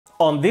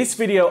On this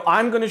video,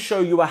 I'm going to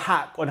show you a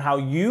hack on how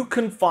you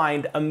can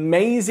find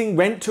amazing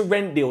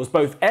rent-to-rent deals,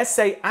 both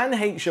SA and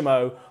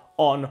HMO,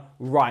 on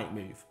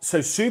Rightmove.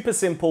 So super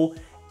simple.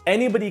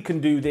 Anybody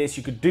can do this.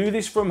 You could do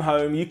this from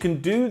home. You can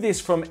do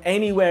this from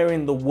anywhere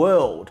in the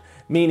world,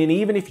 meaning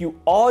even if you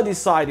are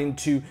deciding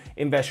to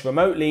invest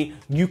remotely,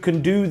 you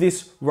can do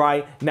this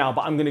right now.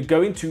 But I'm going to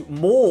go into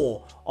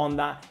more on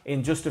that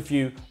in just a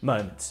few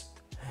moments.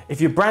 If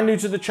you're brand new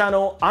to the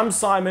channel, I'm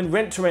Simon,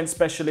 rent-to-rent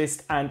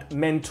specialist and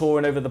mentor,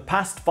 and over the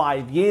past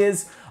 5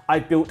 years,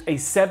 I've built a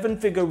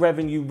 7-figure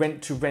revenue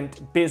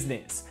rent-to-rent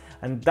business.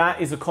 And that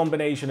is a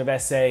combination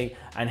of SA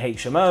and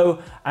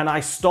HMO. And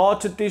I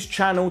started this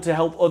channel to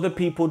help other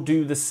people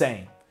do the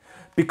same.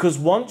 Because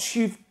once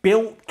you've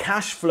built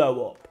cash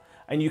flow up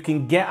and you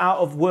can get out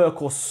of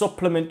work or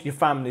supplement your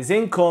family's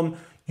income,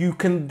 you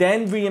can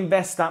then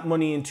reinvest that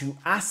money into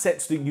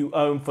assets that you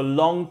own for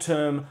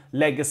long-term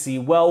legacy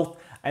wealth.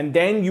 And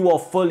then you are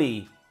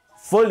fully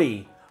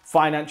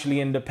financially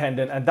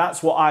independent. And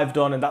that's what I've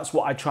done. And that's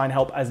what I try and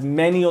help as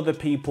many other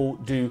people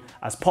do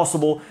as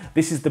possible.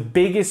 This is the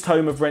biggest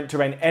home of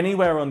rent-to-rent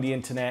anywhere on the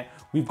internet.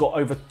 We've got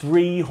over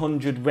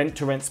 300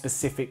 rent-to-rent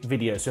specific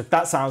videos. So if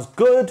that sounds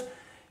good,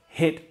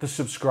 hit the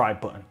subscribe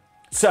button.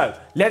 So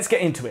let's get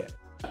into it.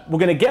 We're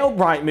going to get up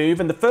Rightmove.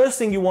 And the first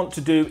thing you want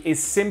to do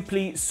is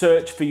simply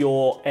search for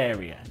your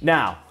area.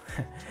 Now,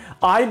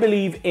 I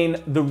believe in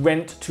the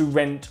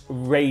rent-to-rent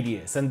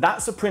radius, and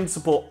that's a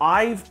principle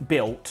I've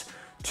built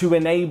to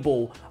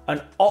enable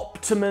an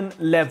optimum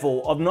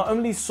level of not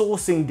only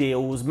sourcing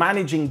deals,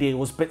 managing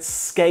deals, but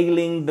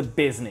scaling the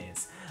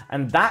business.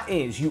 And that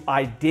is, you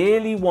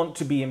ideally want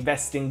to be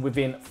investing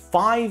within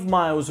 5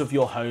 miles of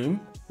your home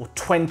or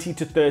 20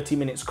 to 30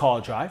 minutes car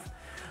drive.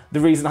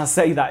 The reason I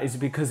say that is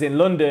because in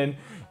London,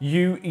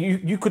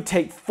 you could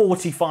take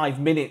 45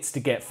 minutes to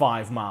get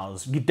 5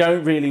 miles. You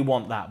don't really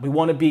want that. We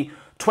want to be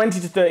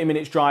 20 to 30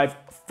 minutes drive,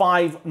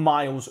 5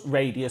 miles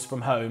radius from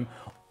home,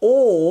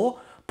 or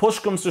push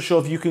comes to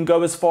shove, you can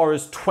go as far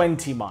as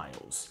 20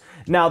 miles.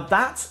 Now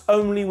that's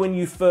only when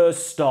you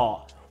first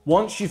start.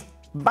 Once you've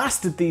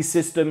mastered these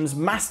systems,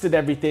 mastered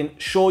everything,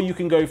 sure, you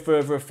can go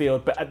further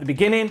afield, but at the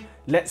beginning,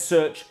 let's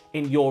search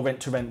in your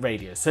rent-to-rent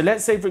radius. So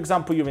let's say, for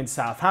example, you're in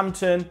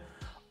Southampton.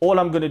 All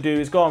I'm going to do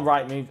is go on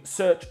Rightmove,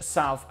 search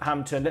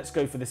Southampton. Let's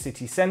go for the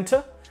city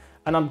centre,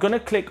 and I'm going to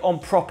click on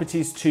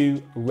properties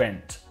to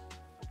rent.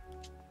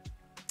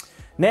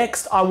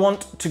 Next, I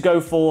want to go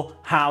for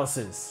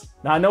houses.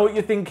 Now, I know what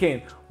you're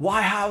thinking.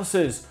 Why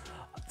houses?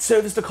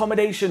 Serviced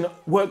accommodation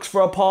works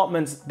for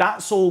apartments.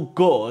 That's all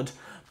good.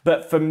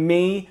 But for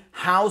me,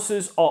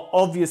 houses are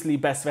obviously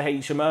best for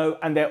HMO,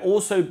 and they're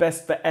also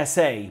best for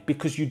SA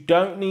because you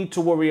don't need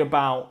to worry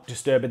about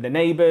disturbing the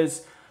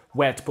neighbors,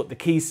 where to put the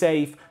key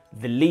safe,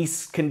 the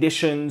lease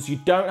conditions. You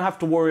don't have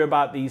to worry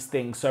about these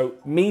things. So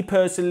me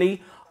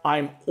personally,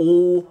 I'm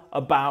all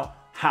about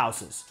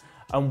houses.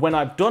 And when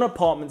I've done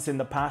apartments in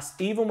the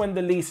past, even when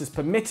the lease has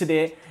permitted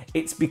it,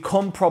 it's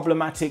become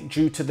problematic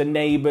due to the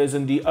neighbors,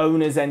 and the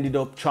owners ended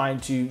up trying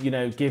to,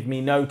 give me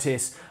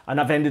notice,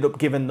 and I've ended up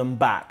giving them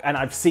back. And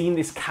I've seen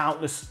this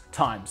countless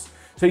times.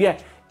 So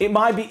yeah, it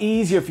might be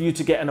easier for you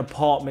to get an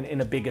apartment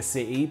in a bigger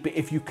city, but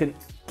if you can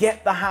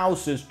get the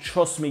houses,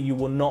 trust me, you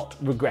will not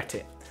regret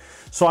it.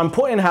 So I'm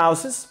putting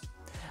houses,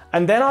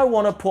 and then I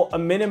want to put a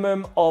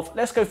minimum of,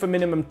 let's go for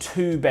minimum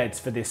 2 beds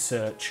for this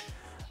search.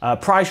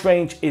 Price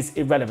range is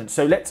irrelevant.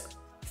 So let's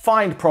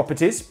find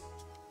properties.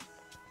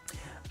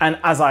 And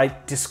as I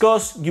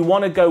discussed, you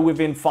want to go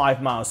within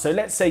 5 miles. So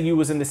let's say you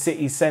was in the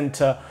city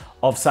centre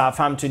of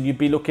Southampton, you'd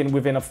be looking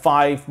within a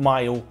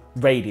 5-mile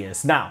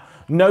radius. Now,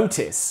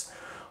 notice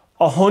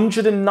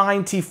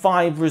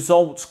 195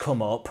 results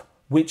come up,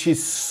 which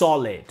is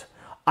solid.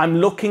 I'm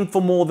looking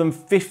for more than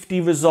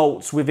 50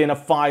 results within a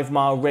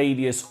 5-mile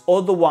radius.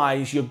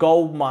 Otherwise, your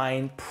gold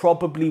mine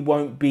probably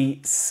won't be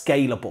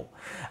scalable.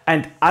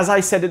 And as I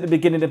said at the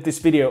beginning of this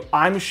video,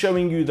 I'm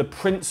showing you the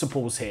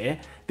principles here.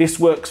 This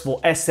works for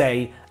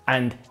SA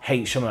and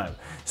HMO.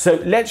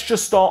 So let's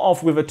just start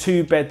off with a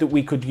 2-bed that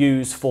we could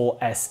use for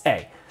SA.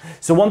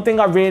 So one thing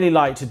I really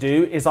like to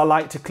do is I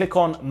like to click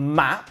on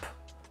map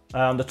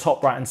on the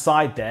top right hand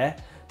side there,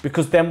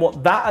 because then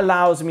what that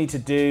allows me to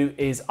do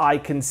is I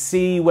can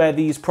see where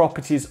these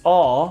properties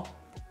are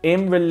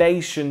in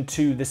relation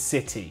to the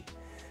city.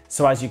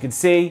 So as you can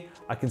see,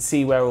 I can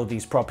see where all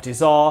these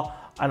properties are,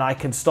 and I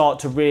can start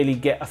to really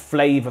get a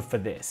flavor for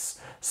this.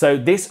 So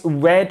this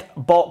red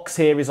box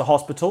here is a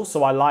hospital.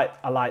 So I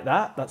like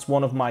that. That's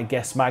one of my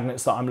guest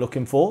magnets that I'm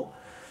looking for.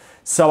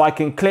 So I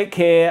can click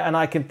here and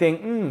I can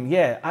think,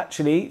 yeah,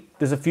 actually,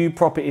 there's a few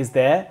properties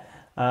there,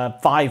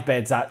 5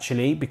 beds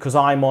actually, because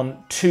I'm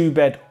on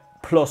 2-bed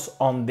plus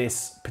on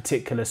this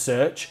particular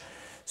search.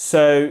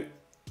 So,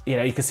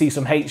 you can see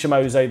some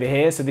HMOs over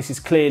here. So this is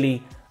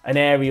clearly an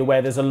area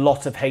where there's a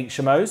lot of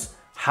HMOs.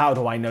 How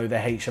do I know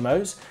they're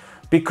HMOs?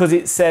 Because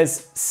it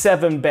says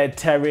 7-bed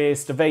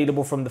terraced,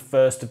 available from the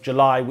 1st of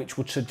July, which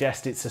would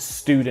suggest it's a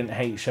student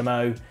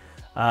HMO.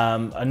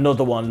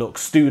 Another one, look,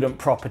 student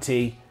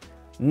property,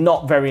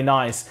 not very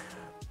nice.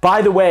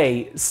 By the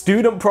way,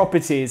 student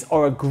properties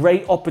are a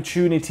great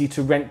opportunity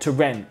to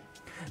rent,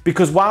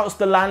 because whilst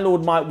the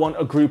landlord might want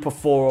a group of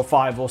 4 or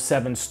 5 or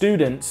 7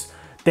 students,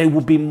 they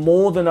will be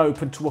more than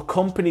open to a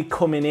company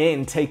coming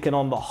in, taking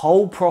on the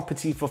whole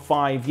property for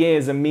 5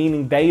 years, and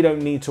meaning they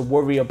don't need to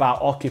worry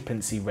about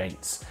occupancy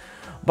rates.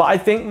 But I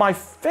think my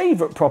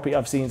favorite property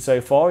I've seen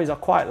so far is, I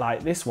quite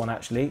like this one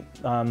actually,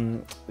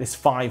 this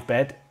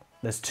 5-bed.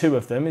 There's 2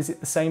 of them. Is it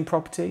the same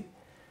property?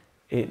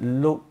 It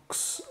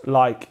looks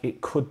like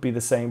it could be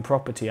the same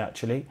property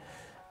actually,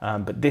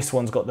 but this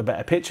one's got the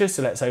better picture,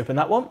 so let's open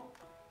that one.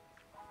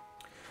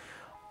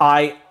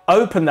 I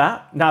open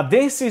that. Now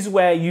this is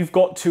where you've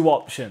got 2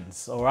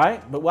 options, all right?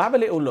 But we'll have a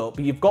little look,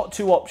 but you've got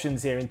 2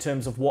 options here in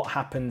terms of what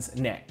happens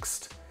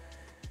next.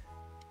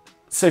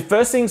 So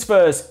first things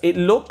first, it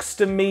looks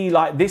to me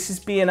like this is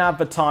being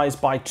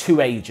advertised by 2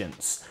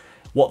 agents.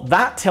 What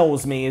that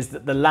tells me is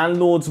that the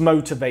landlord's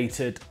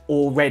motivated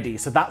already,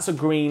 so that's a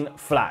green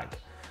flag.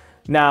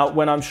 Now,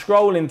 when I'm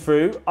scrolling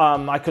through,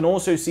 I can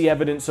also see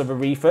evidence of a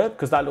refurb,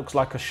 because that looks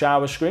like a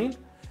shower screen.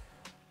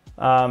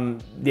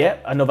 Yeah,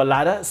 another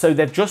ladder. So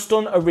they've just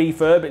done a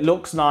refurb. It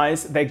looks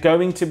nice. They're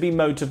going to be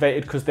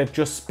motivated because they've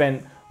just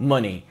spent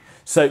money.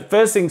 So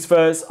first things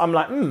first, I'm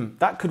like,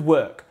 that could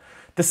work.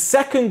 The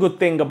second good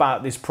thing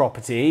about this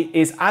property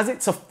is, as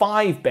it's a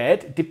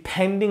 5-bed,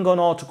 depending on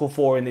Article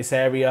 4 in this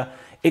area,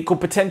 it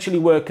could potentially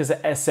work as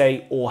a SA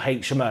or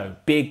HMO.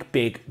 Big,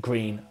 big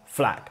green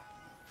flag.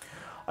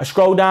 I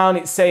scroll down,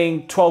 it's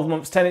saying 12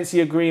 months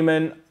tenancy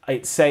agreement.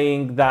 It's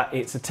saying that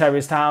it's a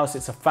terraced house,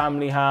 it's a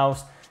family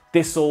house.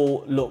 This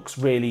all looks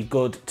really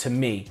good to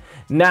me.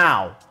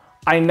 Now,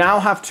 I now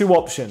have 2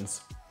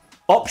 options.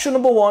 Option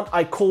number 1,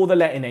 I call the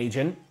letting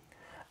agent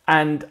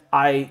and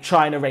I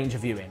try and arrange a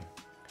viewing.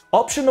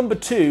 Option number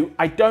 2,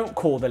 I don't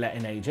call the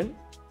letting agent.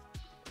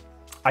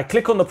 I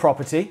click on the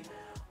property,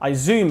 I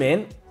zoom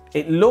in.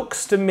 It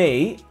looks to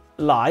me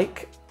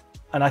like,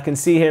 and I can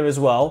see here as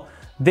well,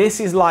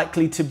 this is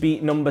likely to be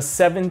number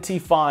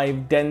 75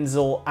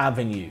 Denzel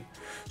Avenue.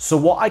 So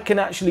what I can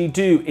actually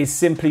do is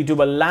simply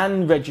do a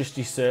land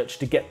registry search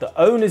to get the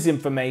owner's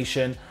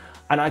information,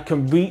 and I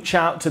can reach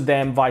out to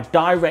them via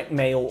direct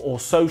mail or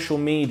social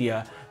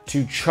media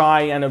to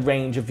try and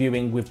arrange a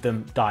viewing with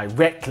them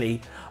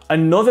directly.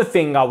 Another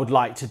thing I would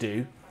like to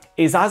do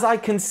is, as I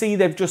can see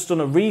they've just done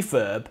a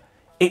refurb,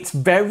 it's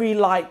very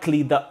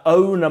likely the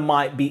owner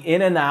might be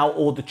in and out,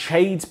 or the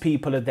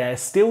tradespeople are there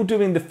still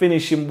doing the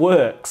finishing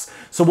works.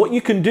 So what you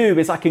can do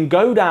is, I can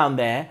go down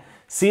there,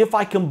 see if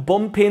I can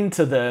bump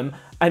into them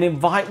and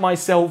invite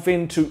myself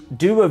in to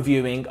do a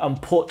viewing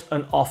and put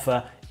an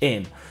offer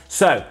in.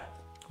 So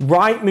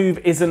Rightmove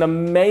is an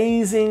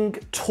amazing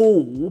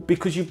tool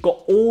because you've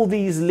got all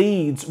these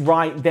leads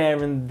right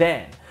there and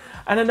then.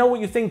 And I know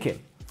what you're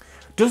thinking.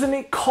 Doesn't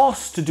it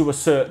cost to do a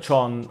search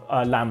on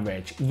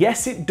LandReg?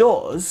 Yes, it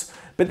does.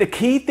 But the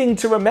key thing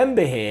to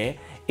remember here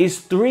is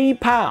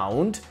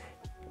 £3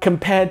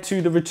 compared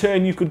to the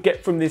return you could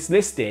get from this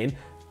listing,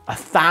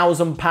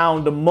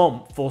 £1,000 a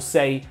month for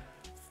say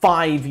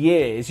 5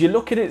 years. You're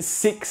looking at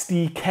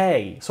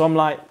 60k. So I'm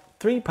like,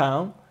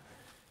 £3,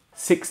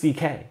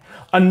 60k.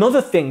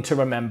 Another thing to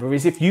remember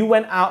is, if you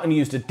went out and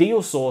used a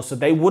deal sourcer,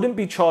 they wouldn't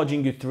be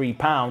charging you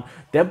 £3.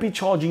 They'll be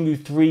charging you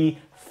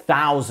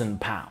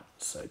 £3,000.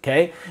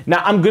 Okay.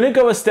 Now I'm going to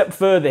go a step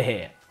further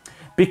here,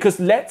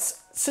 because let's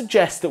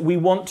suggest that we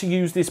want to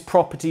use this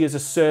property as a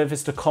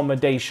serviced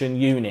accommodation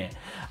unit,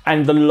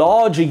 and the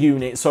larger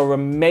units are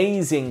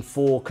amazing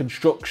for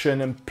construction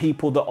and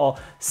people that are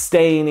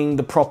staying in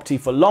the property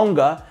for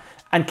longer.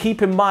 And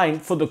keep in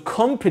mind, for the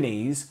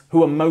companies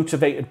who are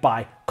motivated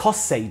by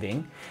cost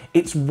saving,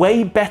 it's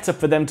way better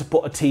for them to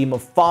put a team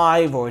of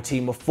 5 or a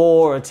team of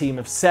 4 or a team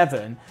of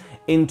 7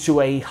 into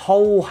a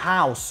whole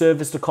house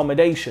serviced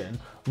accommodation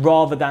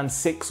rather than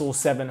 6 or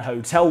 7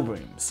 hotel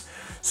rooms.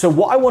 So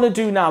what I want to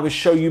do now is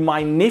show you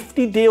my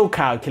nifty deal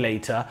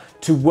calculator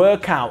to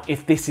work out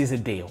if this is a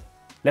deal.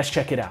 Let's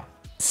check it out.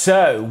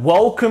 So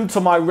welcome to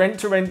my Rent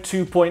to Rent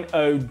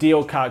 2.0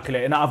 deal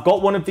calculator. Now I've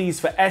got one of these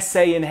for SA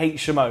and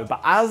HMO,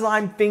 but as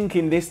I'm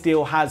thinking this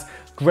deal has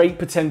great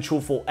potential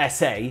for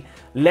SA,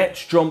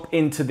 let's jump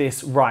into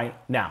this right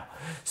now.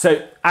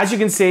 So as you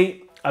can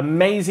see,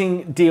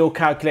 amazing deal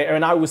calculator,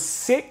 and I was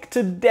sick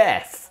to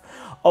death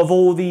of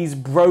all these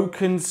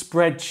broken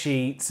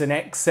spreadsheets and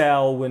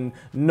Excel and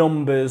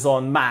numbers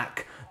on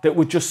Mac that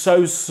were just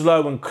so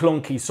slow and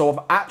clunky. So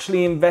I've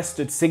actually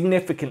invested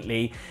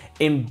significantly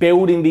in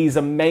building these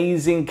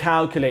amazing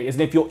calculators.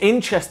 And if you're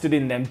interested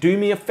in them, do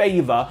me a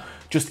favor,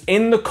 just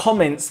in the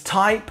comments,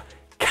 type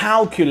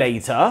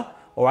calculator,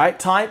 all right?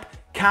 Type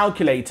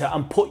calculator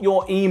and put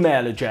your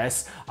email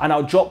address, and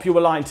I'll drop you a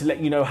line to let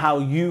you know how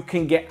you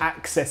can get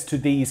access to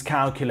these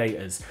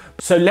calculators.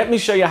 So let me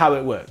show you how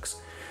it works.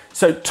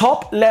 So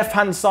top left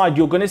hand side,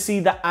 you're going to see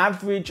the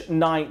average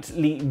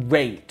nightly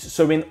rate.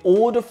 So in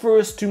order for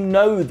us to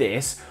know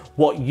this,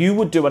 what you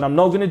would do, and I'm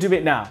not going to do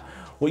it now,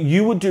 what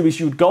you would do is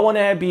you would go on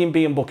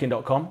Airbnb and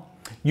Booking.com.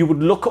 You would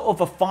look at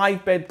other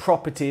 5-bed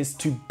properties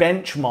to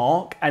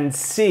benchmark and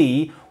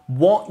see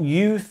what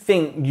you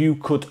think you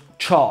could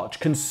charge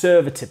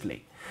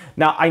conservatively?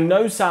 Now, I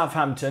know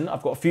Southampton,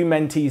 I've got a few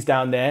mentees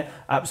down there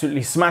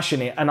absolutely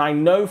smashing it. And I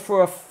know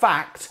for a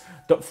fact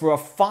that for a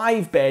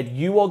 5-bed,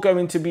 you are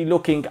going to be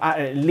looking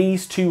at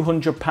least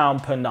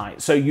 £200 per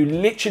night. So you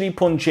literally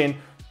punch in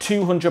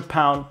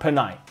 £200 per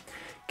night.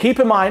 Keep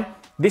in mind,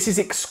 this is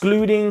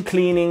excluding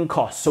cleaning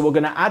costs. So we're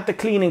going to add the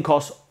cleaning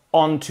costs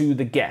onto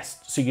the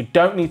guest. So you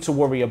don't need to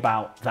worry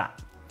about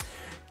that.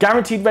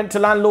 Guaranteed rent to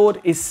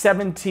landlord is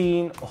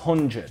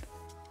 £1,700.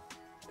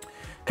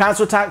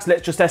 Council tax,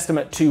 let's just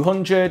estimate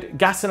 200.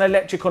 Gas and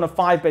electric on a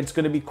 5-bed is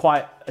going to be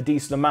quite a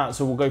decent amount,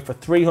 so we'll go for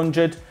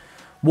 300.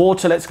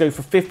 Water, let's go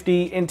for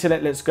 50.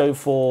 Internet, let's go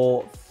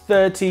for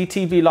 30.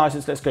 TV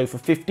license, let's go for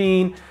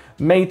 15.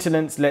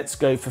 Maintenance, let's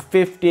go for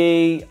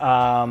 50.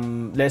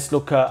 Let's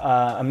look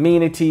at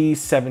amenities,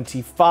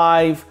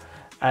 75.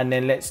 And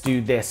then let's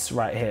do this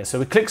right here. So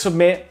we click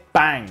submit,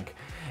 bang.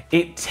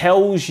 It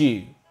tells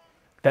you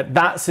that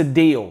that's a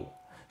deal.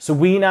 So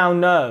we now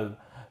know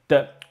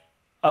that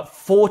at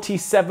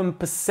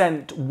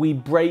 47%, we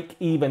break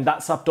even.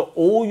 That's after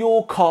all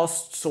your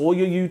costs, all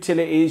your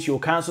utilities, your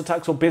council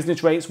tax or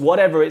business rates,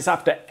 whatever. It's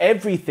after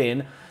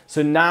everything.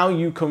 So now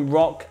you can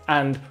rock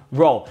and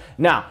roll.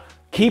 Now,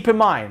 keep in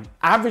mind,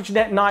 average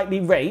net nightly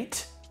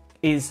rate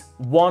is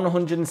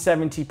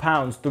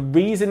 £170. The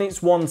reason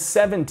it's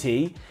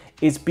 170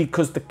 is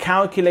because the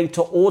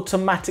calculator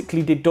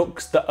automatically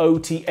deducts the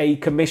OTA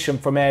commission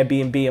from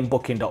Airbnb and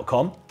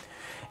Booking.com.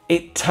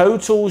 It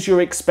totals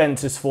your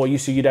expenses for you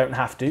so you don't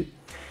have to.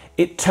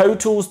 It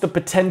totals the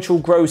potential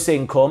gross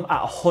income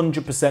at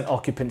 100%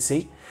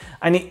 occupancy.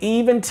 And it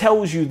even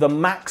tells you the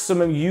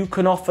maximum you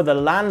can offer the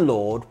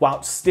landlord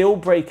while still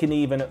breaking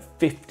even at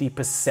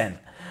 50%.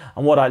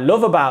 And what I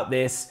love about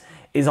this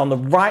is on the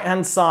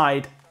right-hand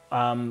side,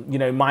 you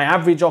know, my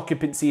average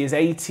occupancy is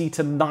 80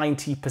 to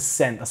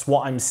 90%. That's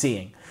what I'm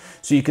seeing.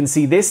 So you can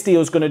see this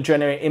deal is going to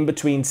generate in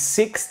between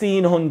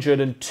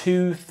 1,600 and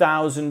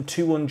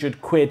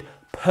 2,200 quid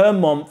per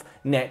month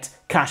net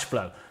cash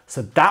flow.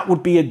 So that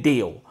would be a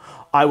deal.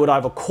 I would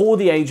either call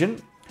the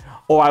agent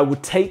or I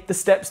would take the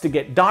steps to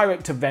get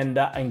direct to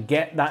vendor and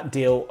get that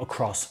deal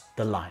across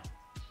the line.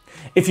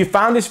 If you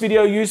found this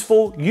video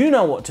useful, you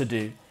know what to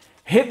do.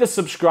 Hit the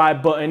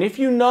subscribe button. If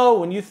you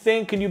know and you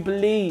think and you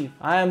believe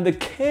I am the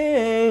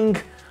king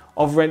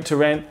of rent to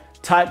rent,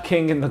 type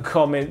king in the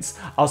comments.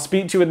 I'll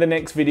speak to you in the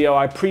next video.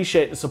 I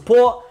appreciate the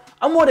support,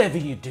 and whatever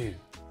you do,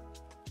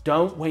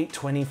 don't wait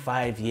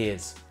 25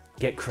 years.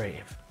 Get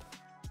creative.